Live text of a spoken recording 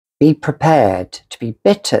be prepared to be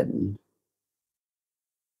bitten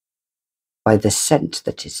by the scent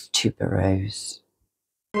that is tuberose.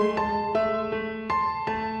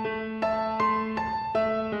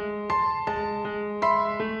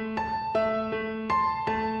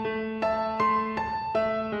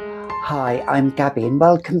 Hi, I'm Gabby and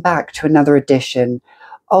welcome back to another edition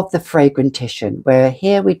of the Fragrantician, where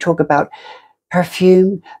here we talk about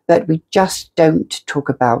perfume, but we just don't talk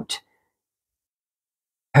about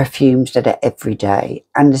perfumes that are everyday,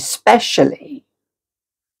 and especially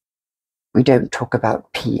we don't talk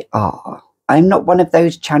about PR. I'm not one of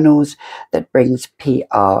those channels that brings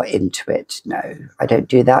PR into it. No, I don't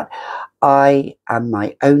do that. I am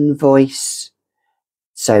my own voice,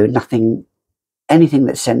 so anything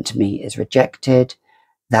that's sent to me is rejected.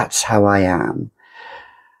 That's how I am.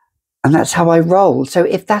 And that's how I roll. So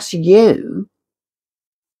if that's you,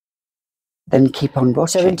 then keep on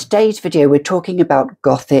watching. So in today's video, we're talking about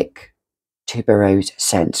Gothic Tuberose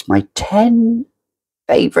scents, my 10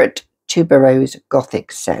 favourite tuberose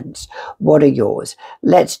Gothic scents. What are yours?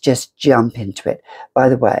 Let's just jump into it. By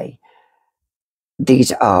the way,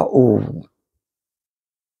 these are all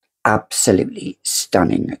absolutely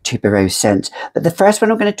stunning tuberose scents. But the first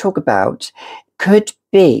one I'm going to talk about could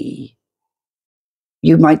be,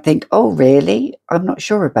 you might think, oh, really? I'm not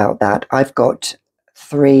sure about that. I've got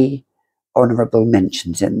 3 honourable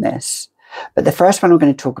mentions in this. But the first one I'm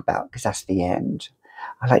going to talk about, because that's the end,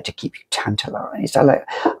 I like to keep you tantalised. I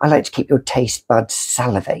like to keep your taste buds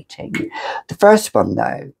salivating. The first one,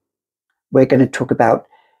 though, we're going to talk about,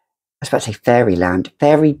 I was about to say Fairyland,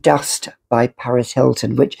 Fairy Dust by Paris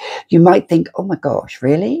Hilton, which you might think, oh my gosh,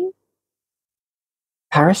 really?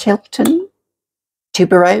 Paris Hilton?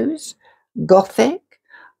 Tuberose? Gothic?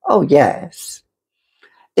 Oh, yes.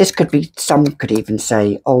 This could be, some could even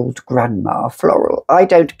say old grandma floral. I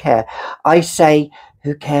don't care. I say,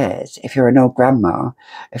 who cares? If you're an old grandma,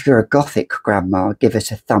 if you're a Gothic grandma, give us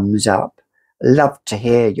a thumbs up. Love to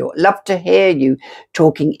hear you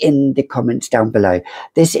talking in the comments down below.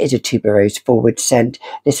 This is a tuberose forward scent.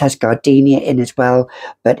 This has gardenia in as well,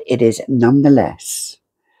 but it is nonetheless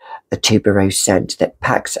a tuberose scent that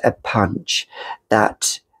packs a punch.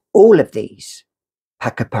 That all of these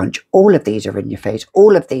pack a punch. All of these are in your face.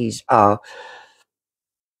 All of these are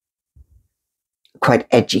quite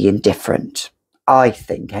edgy and different, I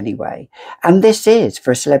think, anyway. And this is for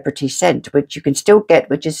a celebrity scent, which you can still get,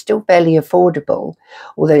 which is still fairly affordable,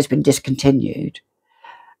 although it's been discontinued.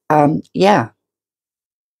 Yeah.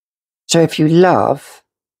 So if you love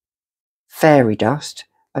Fairy Dust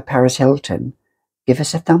by Paris Hilton, give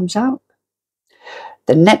us a thumbs up.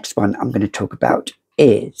 The next one I'm going to talk about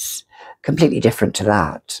is completely different to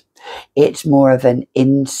that. It's more of an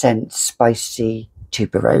incense spicy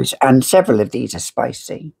tuberose, and several of these are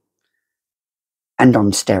spicy and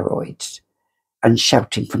on steroids and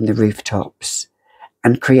shouting from the rooftops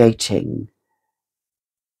and creating,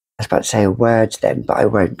 I was about to say a word then, but I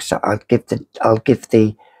won't, so I'll give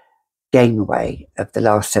the game away of the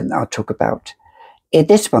last scent that I'll talk about.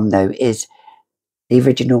 This one, though, is the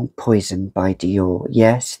original Poison by Dior.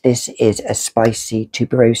 Yes, this is a spicy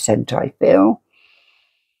tuberose scent, I feel,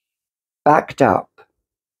 backed up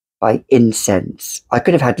by incense. I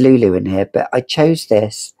could have had Lulu in here, but I chose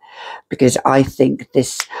this because I think the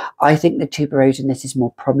tuberose in this is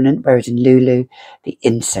more prominent, whereas in Lulu, the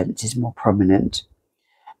incense is more prominent.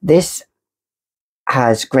 This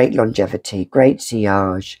has great longevity, great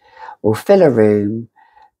sillage, will fill a room.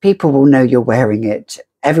 People will know you're wearing it.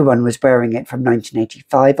 Everyone was wearing it from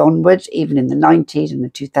 1985 onwards, even in the 90s and the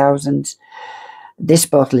 2000s. This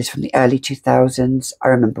bottle is from the early 2000s. I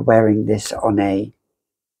remember wearing this on a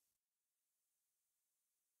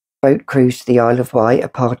boat cruise to the Isle of Wight, a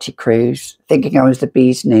party cruise, thinking I was the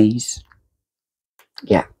bee's knees.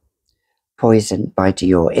 Yeah, Poison by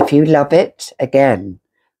Dior. If you love it, again,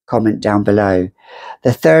 comment down below.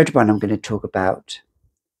 The third one I'm going to talk about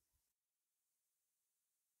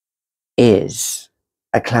is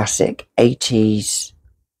a classic 80s.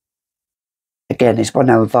 Again, it's one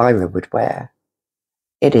Elvira would wear.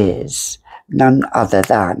 It is none other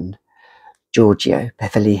than Giorgio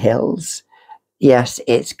Beverly Hills. Yes,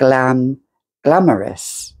 it's glamorous.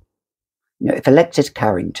 You know, if Alexis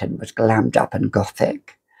Carrington was glammed up and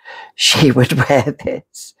Gothic, she would wear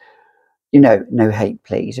this. You know, no hate,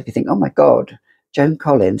 please. If you think, oh my God, Joan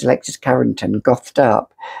Collins, Alexis Carrington, gothed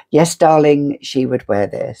up. Yes, darling, she would wear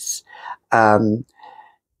this.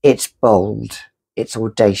 It's bold. It's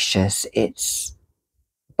audacious. It's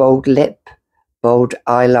bold lip, bold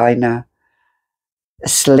eyeliner,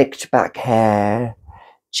 slicked back hair,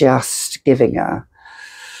 just giving a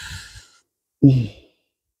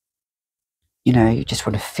You know, you just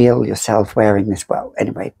want to feel yourself wearing this. Well,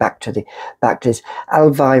 anyway, back to this.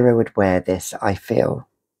 Elvira would wear this, I feel.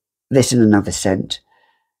 This in another scent.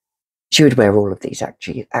 She would wear all of these,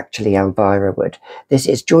 actually Elvira would. This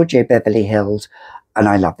is Giorgio Beverly Hills, and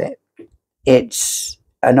I love it. It's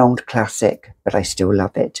an old classic, but I still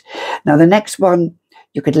love it. Now, the next one,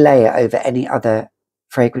 you could layer over any other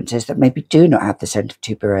fragrances that maybe do not have the scent of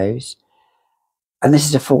tuberose. And this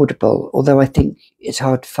is affordable, although I think it's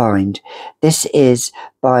hard to find. This is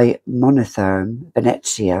by Monotherm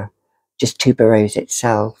Venezia, just tuberose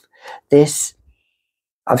itself. This,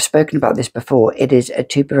 I've spoken about this before, it is a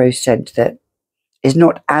tuberose scent that is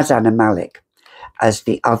not as animalic as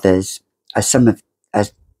the others, as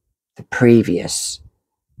the previous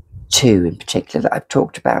two in particular that I've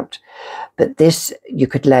talked about. But this you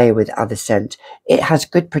could layer with other scent. It has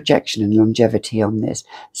good projection and longevity on this,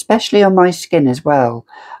 especially on my skin as well.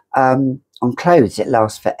 On clothes, it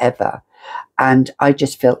lasts forever. And I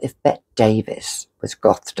just feel if Bette Davis was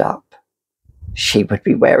gothed up, she would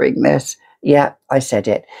be wearing this. Yeah, I said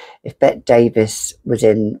it. If Bette Davis was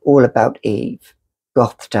in All About Eve,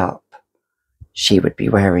 gothed up, she would be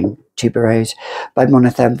wearing Tuberose by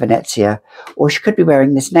Monotherm Venezia, or she could be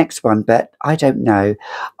wearing this next one, but I don't know.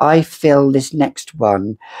 I feel this next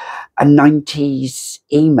one a 90s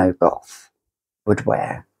emo goth would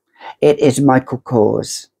wear. It is Michael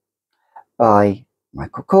Kors by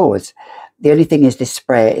Michael Kors. The only thing is this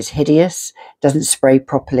sprayer is hideous, doesn't spray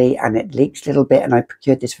properly, and it leaks a little bit, and I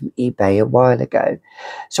procured this from eBay a while ago.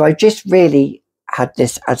 So I just really had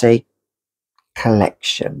this as a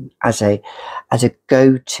collection, as a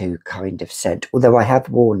go-to kind of scent, although I have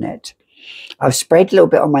worn it. I've sprayed a little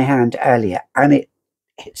bit on my hand earlier, and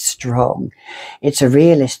it's strong. It's a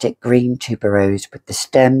realistic green tuberose with the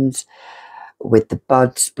stems, with the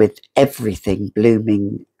buds, with everything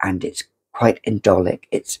blooming, and it's quite indolic.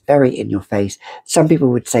 It's very in your face. Some people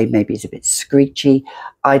would say maybe it's a bit screechy.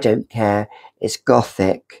 I don't care. It's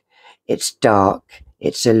gothic, it's dark,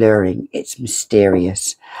 it's alluring, it's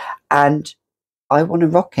mysterious, and I want to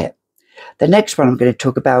rock it. The next one I'm going to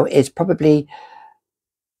talk about is probably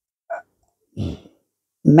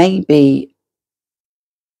maybe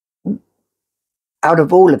out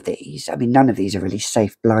of all of these, I mean, none of these are really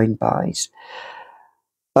safe blind buys,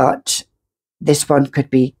 but this one could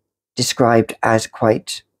be described as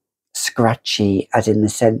quite scratchy, as in the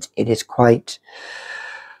sense it is quite,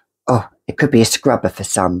 it could be a scrubber for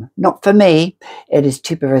some. Not for me. It is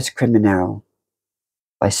Tuberose Criminelle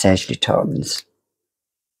by Serge Lutens.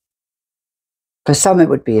 For some, it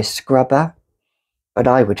would be a scrubber, but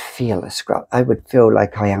I would feel a scrub. I would feel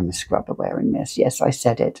like I am a scrubber wearing this. Yes, I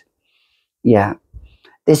said it. Yeah.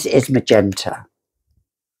 This is magenta,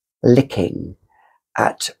 licking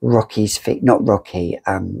at Rocky's feet. Not Rocky.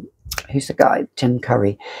 Who's the guy? Tim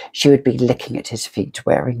Curry. She would be licking at his feet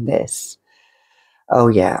wearing this. Oh,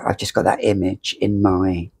 yeah. I've just got that image in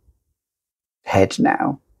my head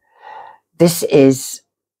now. This is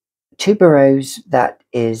tuberose that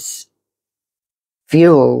is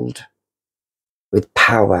fueled with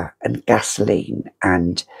power and gasoline,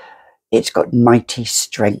 and it's got mighty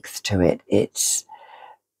strength to it. It's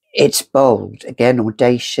bold, again,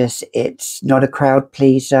 audacious. It's not a crowd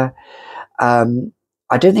pleaser.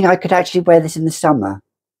 I don't think I could actually wear this in the summer.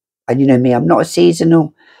 And you know me, I'm not a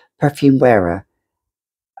seasonal perfume wearer.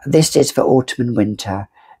 This is for autumn and winter.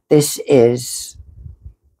 This is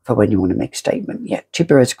for when you want to make a statement. Yeah,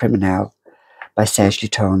 Tuberose Criminelle by Serge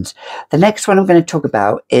Lutens. The next one I'm going to talk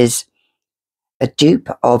about is a dupe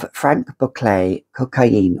of Frank Bouclet,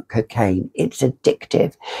 Cocaine. It's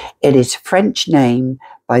addictive. It is French name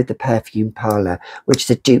by the perfume parlor, which is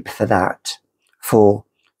a dupe for that, for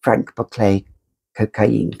Frank Bouclet,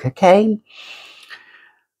 Cocaine.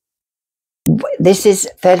 This is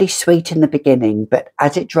fairly sweet in the beginning, but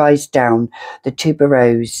as it dries down, the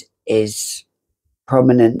tuberose is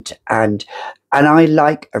prominent, and I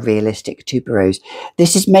like a realistic tuberose.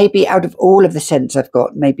 This is maybe, out of all of the scents I've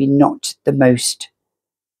got, maybe not the most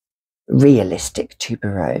realistic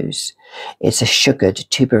tuberose. It's a sugared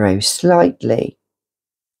tuberose, slightly.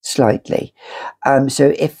 So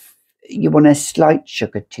if you want a slight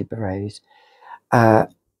sugared tuberose,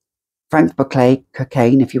 Frank Bouclet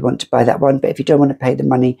Cocaine, if you want to buy that one. But if you don't want to pay the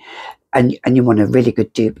money and you want a really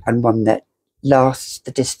good dupe and one that lasts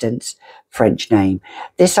the distance, French name.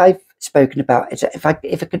 This I've spoken about. If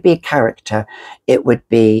it could be a character, it would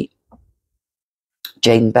be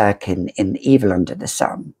Jane Birkin in Evil Under the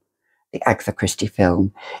Sun, the Agatha Christie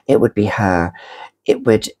film. It would be her.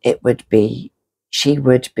 She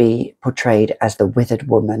would be portrayed as the withered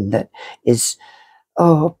woman that is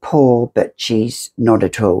Oh, poor, but she's not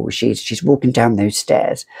at all. She's walking down those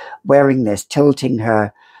stairs, wearing this, tilting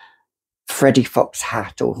her Freddie Fox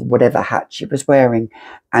hat or whatever hat she was wearing,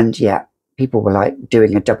 and yeah, people were like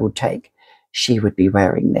doing a double take. She would be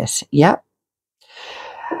wearing this. Yep.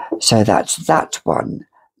 So that's that one.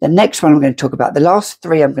 The next one I'm going to talk about, the last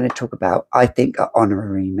three I'm going to talk about, I think are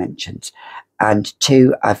honorary mentions, and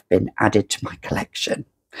two have been added to my collection.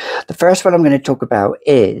 The first one I'm going to talk about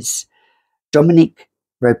is Dominique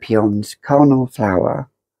Ropion's Carnal Flower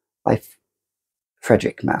by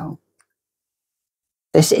Frederick Malle.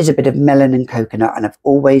 This is a bit of melon and coconut, and I've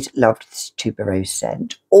always loved this tuberose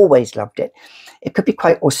scent. Always loved it. It could be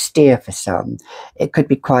quite austere for some. It could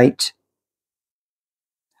be quite,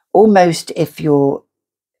 almost if you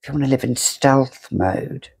want to live in stealth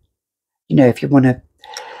mode. You know, if you want to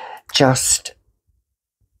just,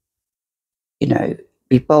 you know,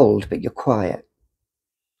 be bold, but you're quiet.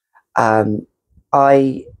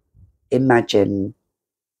 I imagine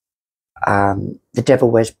The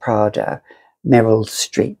Devil Wears Prada, Meryl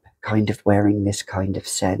Streep kind of wearing this kind of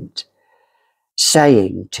scent,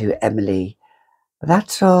 saying to Emily,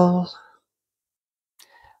 "That's all."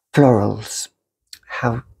 Florals.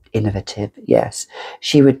 How innovative. Yes.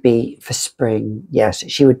 She would be for spring. Yes.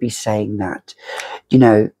 She would be saying that. You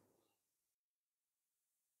know,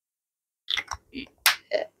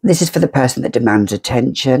 this is for the person that demands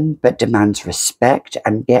attention, but demands respect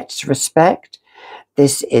and gets respect.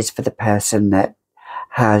 This is for the person that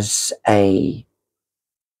has a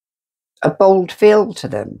bold feel to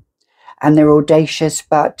them, and they're audacious,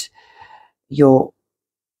 but you're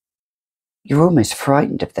almost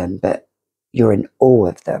frightened of them, but you're in awe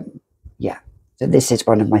of them. Yeah. So this is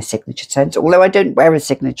one of my signature scents. Although I don't wear a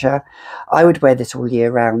signature, I would wear this all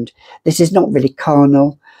year round. This is not really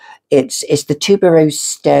carnal. It's the tuberose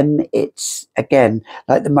stem. It's, again,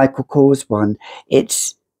 like the Michael Kors one.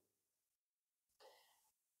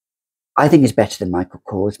 I think it's better than Michael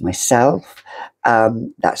Kors myself.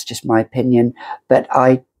 That's just my opinion. But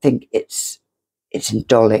I think it's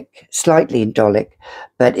indolic, slightly indolic,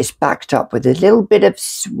 but it's backed up with a little bit of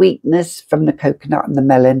sweetness from the coconut and the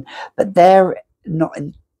melon, but they're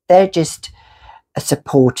just a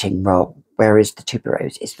supporting role, whereas the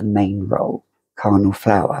tuberose is the main role, Carnal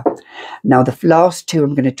Flower. Now, the last two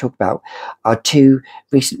I'm going to talk about are two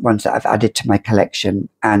recent ones that I've added to my collection,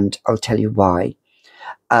 and I'll tell you why.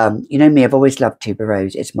 You know me, I've always loved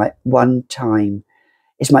tuberose. It's my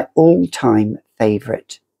all-time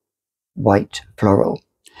favourite white floral.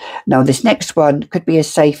 Now, this next one could be a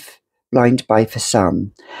safe blind buy for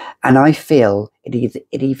some, and I feel it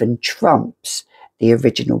even trumps the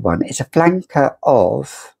original one. It's a flanker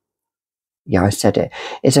of, yeah, I said it.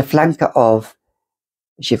 It's a flanker of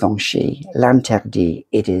Givenchy, L'Interdit.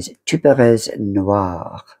 It is Tuberose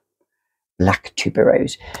Noire, black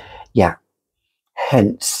tuberose. Yeah,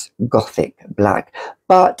 hence Gothic black.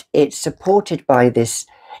 But it's supported by this,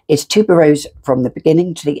 it's tuberose from the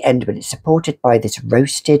beginning to the end, but it's supported by this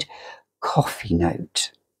roasted coffee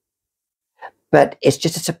note. But it's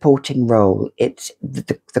just a supporting role. It's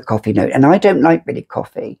the coffee note. And I don't like really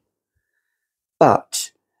coffee,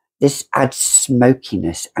 but this adds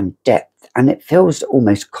smokiness and depth, and it feels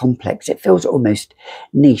almost complex. It feels almost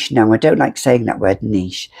niche. Now, I don't like saying that word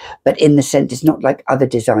niche, but in the sense, it's not like other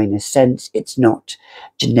designers' scents. It's not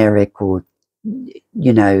generic or,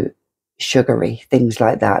 you know, sugary, things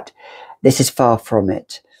like that. This is far from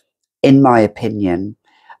it, in my opinion.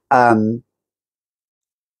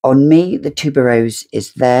 On me, the tuberose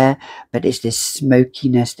is there, but it's this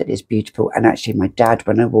smokiness that is beautiful. And actually, my dad,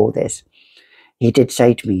 when I wore this, he did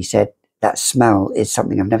say to me, he said, "That smell is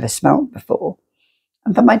something I've never smelled before."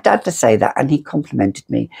 And for my dad to say that, and he complimented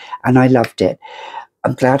me, and I loved it.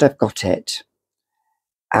 I'm glad I've got it.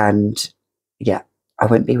 And yeah, I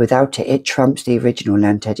won't be without it. It trumps the original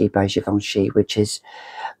L'Interdit by Givenchy, which is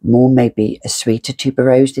more maybe a sweeter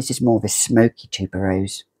tuberose. This is more of a smoky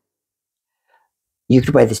tuberose. You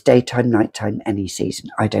could wear this daytime, nighttime, any season.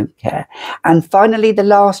 I don't care. And finally, the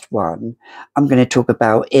last one I'm going to talk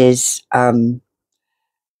about is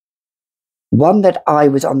one that I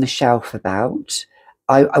was on the shelf about.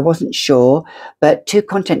 I wasn't sure, but two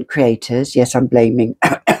content creators, yes, I'm blaming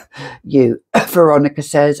you, Veronica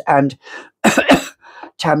says, and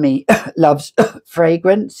Tammy loves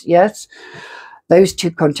fragrance, yes. Those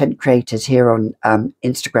two content creators here on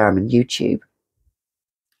Instagram and YouTube.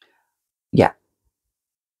 Yeah.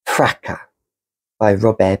 Fracas by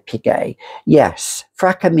Robert Piguet. Yes,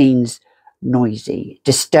 fracas means noisy,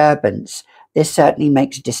 disturbance. This certainly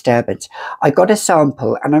makes a disturbance. I got a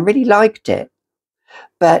sample and I really liked it.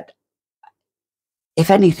 But if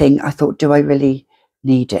anything, I thought, do I really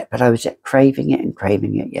need it, but I was craving it and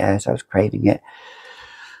craving it. Yes, I was craving it.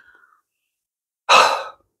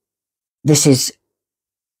 This is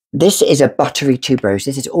a buttery tuberose.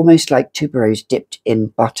 This is almost like tuberose dipped in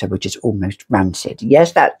butter, which is almost rancid.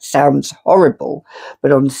 Yes, that sounds horrible,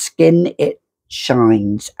 but on skin it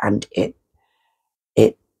shines and it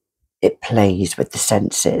plays with the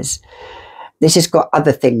senses. This has got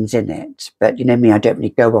other things in it, but you know me, I don't really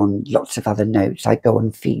go on lots of other notes. I go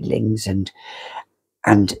on feelings and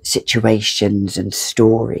situations and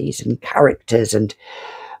stories and characters and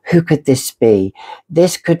who could this be?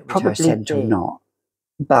 This could probably scent or not,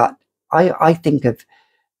 but I think of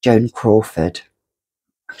Joan Crawford.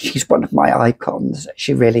 She's one of my icons.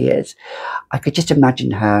 She really is. I could just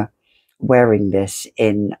imagine her wearing this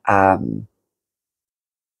in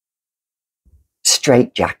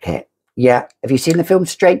Straight Jacket. Yeah, have you seen the film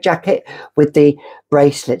Straight Jacket with the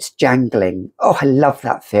bracelets jangling? Oh, I love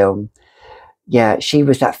that film. Yeah, she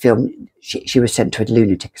was that film. She was sent to a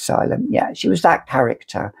lunatic asylum. Yeah, she was that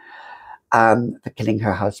character for killing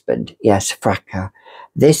her husband. Yes, Fracka.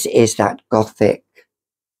 This is that Gothic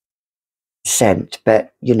scent,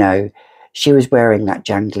 but you know, she was wearing that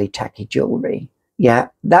jangly, tacky jewellery. Yeah,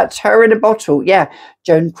 that's her in a bottle. Yeah,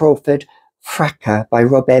 Joan Crawford, Fracka by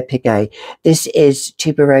Robert Piguet. This is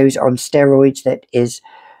tuberose on steroids. That is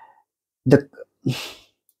the.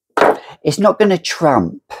 It's not going to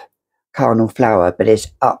trump Carnal Flower, but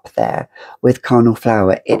it's up there with Carnal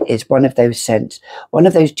Flower. It is one of those scents, one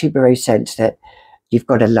of those tuberose scents that you've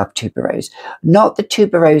got to love tuberose. Not the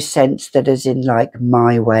tuberose scents that is in like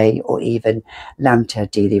My Way or even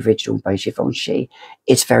L'Interdit, the original by Givenchy.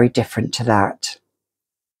 It's very different to that.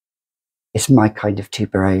 It's my kind of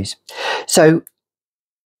tuberose. So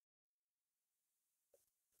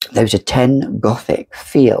those are 10 Gothic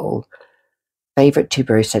feel favourite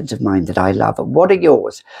tuberose scents of mine that I love. What are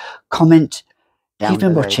yours? Comment. You've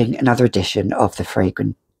been watching another edition of The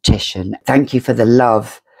Fragrantician. Thank you for the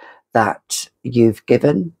love that you've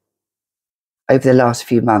given over the last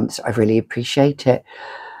few months. I really appreciate it.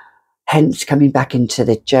 Hence, coming back into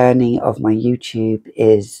the journey of my YouTube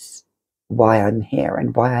is why I'm here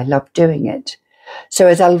and why I love doing it. So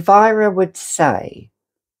as Elvira would say,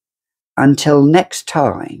 until next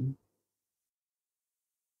time,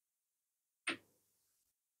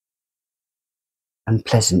 and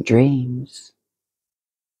pleasant dreams.